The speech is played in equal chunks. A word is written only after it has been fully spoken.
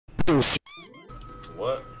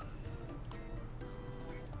What?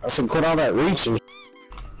 I said quit all that reaching.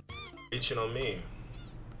 Reaching on me.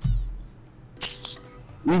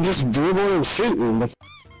 You just dribbling and shooting.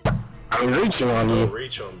 I'm reaching on you. Don't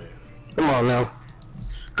reach on me. Come on now.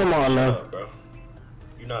 Come on now. Shut up, bro.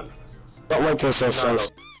 You not. Don't make yourself sound no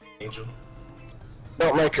angel.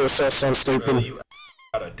 Don't make yourself sound stupid. Bro, you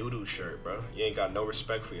got a doo-doo shirt, bro. You ain't got no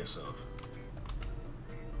respect for yourself.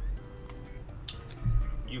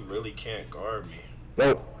 You really can't guard me.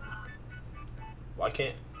 Nope. Why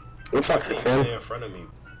can't? It's why like can't you stay in front of me?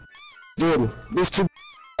 Dude, this too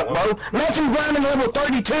bro. Nothing grinding level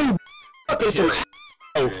 32. Fucking some.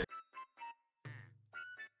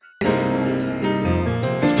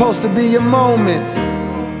 It's supposed to be a moment.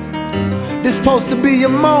 This supposed to be a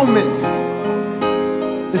moment.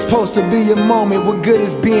 It's supposed to be a moment. What good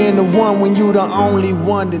is being the one when you the only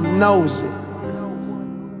one that knows it?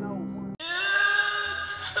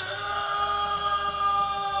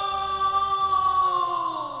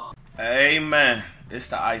 Amen. It's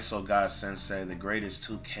the ISO God Sensei, the greatest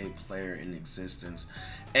 2K player in existence.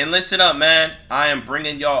 And listen up, man. I am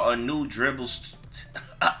bringing y'all a new dribble style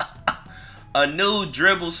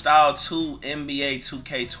 2 NBA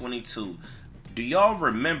 2K22. Do y'all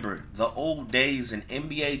remember the old days in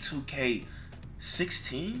NBA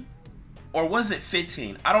 2K16? Or was it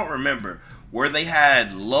 15? I don't remember. Where they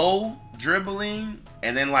had low dribbling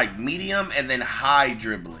and then like medium and then high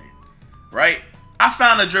dribbling, right? I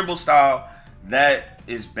found a dribble style that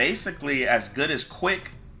is basically as good as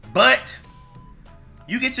quick, but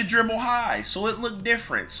you get to dribble high, so it looked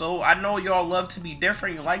different. So I know y'all love to be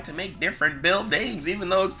different. You like to make different build names, even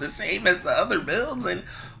though it's the same as the other builds and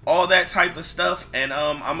all that type of stuff. And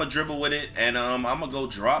I'm gonna dribble with it, and I'm gonna go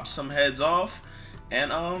drop some heads off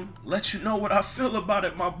and let you know what I feel about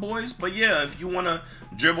it, my boys. But yeah, if you wanna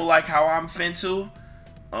dribble like how I'm finna,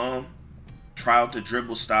 try out the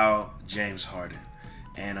dribble style James Harden.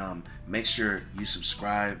 And make sure you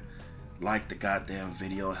subscribe, like the goddamn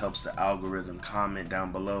video, helps the algorithm. Comment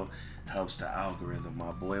down below, helps the algorithm,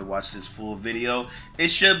 my boy. Watch this full video. It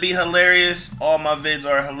should be hilarious. All my vids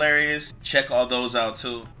are hilarious. Check all those out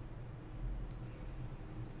too.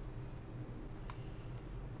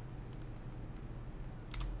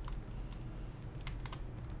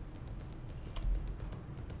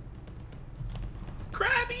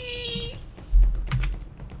 Krabby!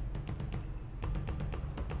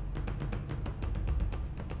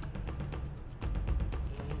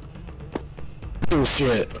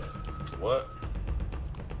 Shit. What?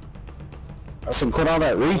 I said quit all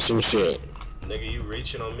that reaching shit. Nigga, you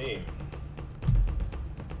reaching on me.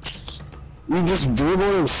 You just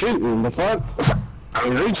dribbling and shooting. The fuck?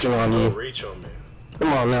 I'm reaching on you. Don't reach on me.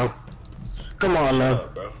 Come on now. Come on now. Shut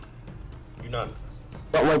up, bro. You not.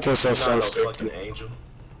 Don't make yourself sound no stupid. fucking angel.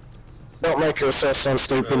 Don't make yourself sound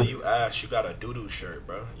stupid. Bro, you ass. You got a doo-doo shirt,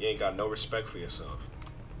 bro. You ain't got no respect for yourself.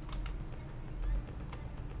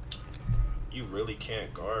 You really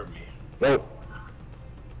can't guard me. Nope.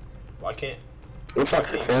 Why can't? It's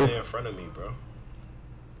like you stay in front of me, bro?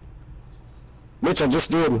 Bitch, I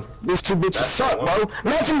just did. These two bitches suck, bro.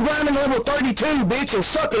 Nothing grinding level 32, bitch, and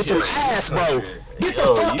sucking some ass, bro. Get the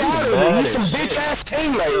fuck out of here. You some bitch ass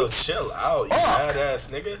teammates. Yo, chill out, you badass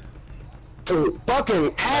nigga. Some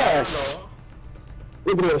fucking ass.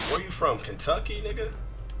 Look at this. Where you from? Kentucky, nigga?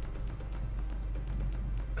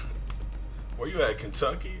 Where you at,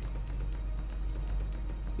 Kentucky?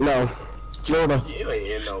 No, Florida. You ain't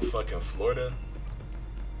in no fucking Florida.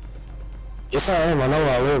 Yes, I am. I know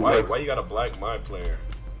where I live. Why you got a black mind player?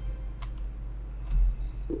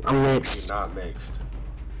 I'm mixed. You're not mixed.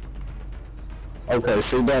 Okay,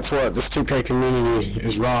 see, that's what this 2K community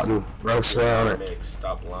is rotten. Roast around it. Mixed.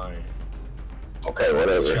 Stop lying. Okay,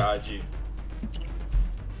 whatever. What's your IG?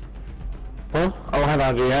 Huh? I don't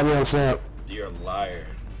have IG. Have me on Snap. You're a liar.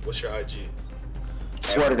 What's your IG?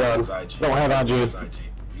 Swear to God. Don't have IG.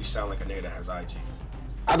 You sound like a nigga that has IG.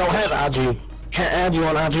 I don't have IG. Can't add you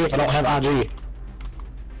on IG if I don't have IG.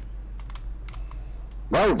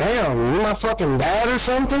 Bro, damn, you my fucking dad or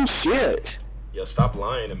something? Shit. Yo, stop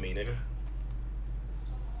lying to me, nigga.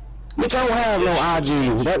 Bitch, I don't have no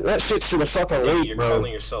IG. That shit's to the fucking leak, bro. You're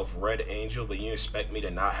calling yourself Red Angel, but you expect me to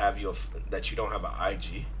not have you, that you don't have an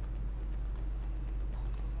IG?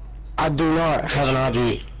 I do not have an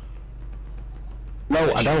IG.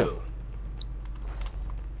 No, I don't.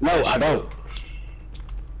 No, I don't.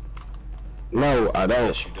 No, I don't.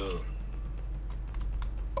 Yes, you do.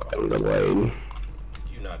 I'm delayed.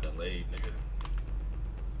 You not delayed, nigga.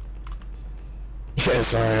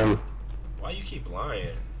 Yes, I am. Why you keep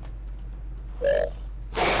lying?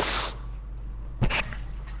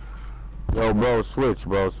 Yo, bro, switch,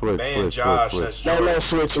 bro, switch. Man, Josh, that's no, no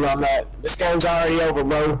switching on that. This game's already over,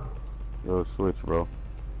 bro. Yo, switch, bro.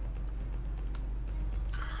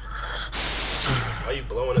 Why you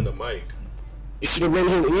blowing in the mic? You should have been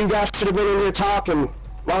here. You guys should have been in here talking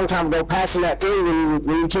a long time ago, passing that thing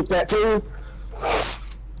when you took that team.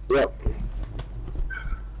 Yep.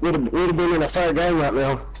 We'd have been in a fair game right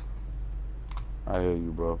now. I hear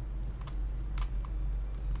you, bro.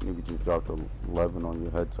 Nigga just dropped 11 on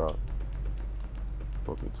your head top.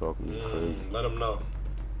 Fucking talking crazy. Let him know.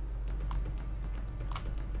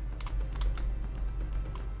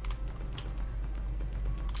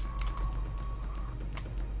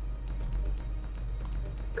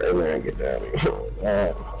 Hey man, get down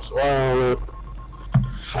here. SWANTE.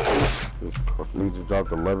 Nigga just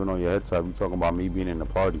dropped 11 on your head top. You talking about me being in the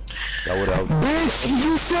party? That what I was. Bitch,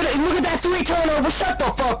 you should have. Look at that 3 turnover. Shut the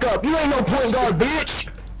fuck up. You ain't no point guard, bitch.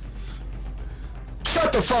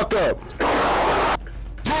 Shut the fuck up.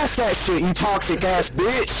 Pass that shit, you toxic ass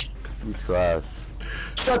bitch. You trash.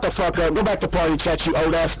 Shut the fuck up. Go back to party chat, you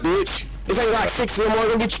old ass bitch. This ain't like 6 in the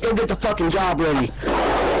morning. Go get the fucking job ready.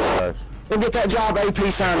 Trash. Go get that job AP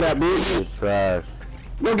signed out, bitch. You trash.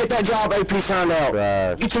 Go get that job AP signed out.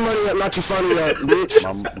 Trash. Get your money up, not your funny up,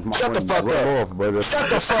 bitch. My Shut the fuck up. off, brother. Shut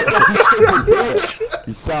the fuck up, you stupid bitch.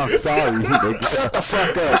 You sound sorry. Shut the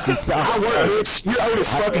fuck up. I work, bitch. You're old as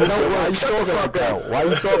fucking don't work. Shut the fuck up. Why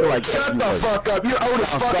you talking like that? Shut the fuck up. You're old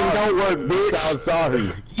as fucking don't work, bitch. Sound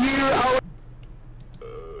sorry. You're old.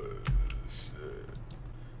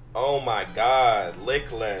 Oh my God,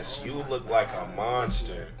 Lickless, you look like a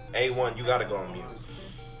monster. A1, you gotta go on mute.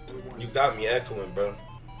 You got me echoing, bro.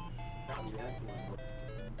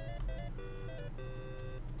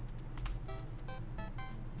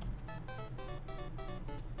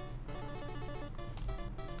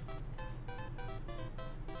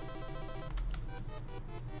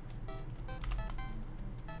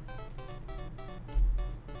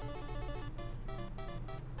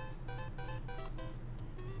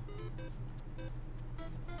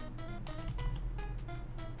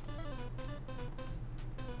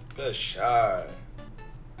 Good shot.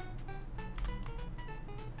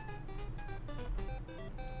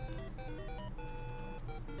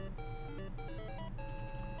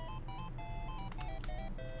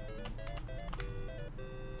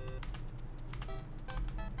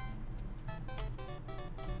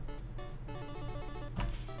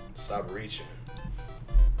 Stop reaching.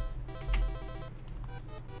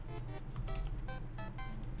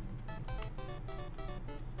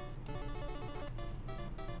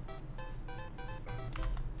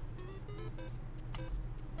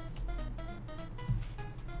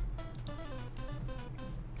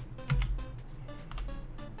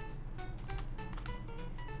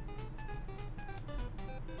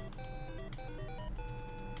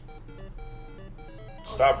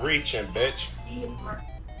 Stop reaching, bitch.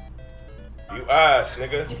 You ass,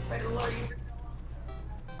 nigga.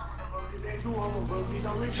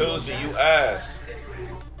 Tuesday, you ass.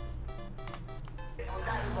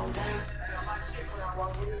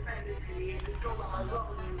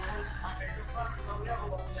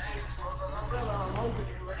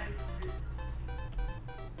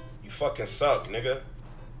 You fucking suck, nigga.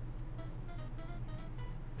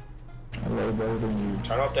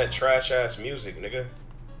 Turn off that trash ass music, nigga.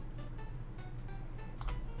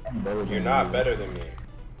 You're not better than me.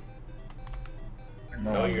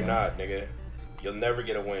 No, you're not, nigga. You'll never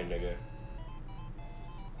get a win, nigga.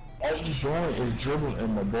 All you're doing is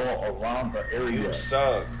dribbling the ball around the area. You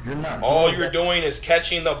suck. You're not. All you're doing is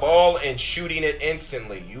catching the ball and shooting it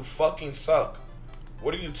instantly. You fucking suck.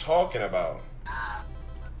 What are you talking about?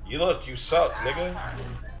 You look, you suck, nigga.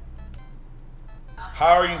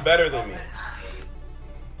 How are you better than me?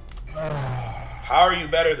 How are you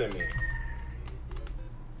better than me?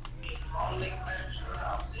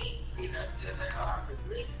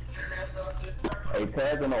 Hey,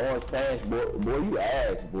 tag on the orange pass, boy. Boy, you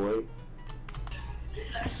ass, boy.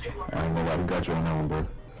 I ain't nobody got you on that one, bro.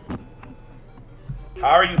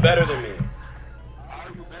 How are you better than me?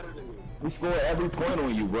 We score every point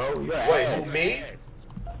on you, bro. You're Wait, ass. who, me?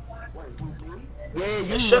 Yeah, you.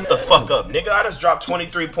 Man, shut the fuck up, nigga. I just dropped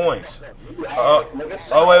 23 points. Oh,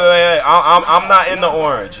 wait. I'm not in the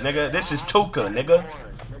orange, nigga. This is Tuca, nigga.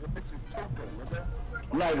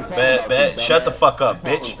 Bet. Shut the fuck up,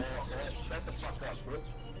 bitch.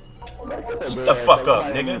 Shut the fuck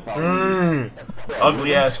up, nigga.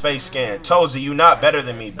 Ugly ass face scan. Tozy, you not better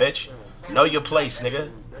than me, bitch. Know your place,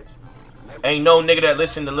 nigga. Ain't no nigga that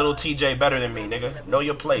listen to Little TJ better than me, nigga. Know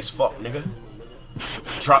your place, fuck, nigga.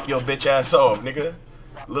 Drop your bitch ass off, nigga.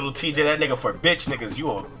 Little TJ, that nigga for bitch niggas. You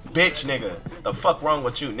a bitch, nigga. The fuck wrong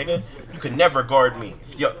with you, nigga? You could never guard me.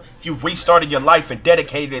 If you restarted your life and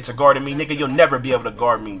dedicated it to guarding me, nigga, you'll never be able to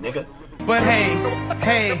guard me, nigga. But hey,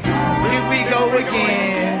 here we go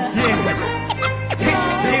again.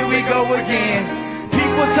 Yeah. Here we go again.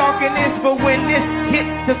 People talking this, but when this hit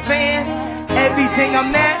the fan, everything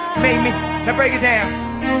I'm at made me. Now break it down.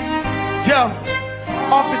 Yo,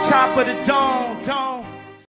 off the top of the dome.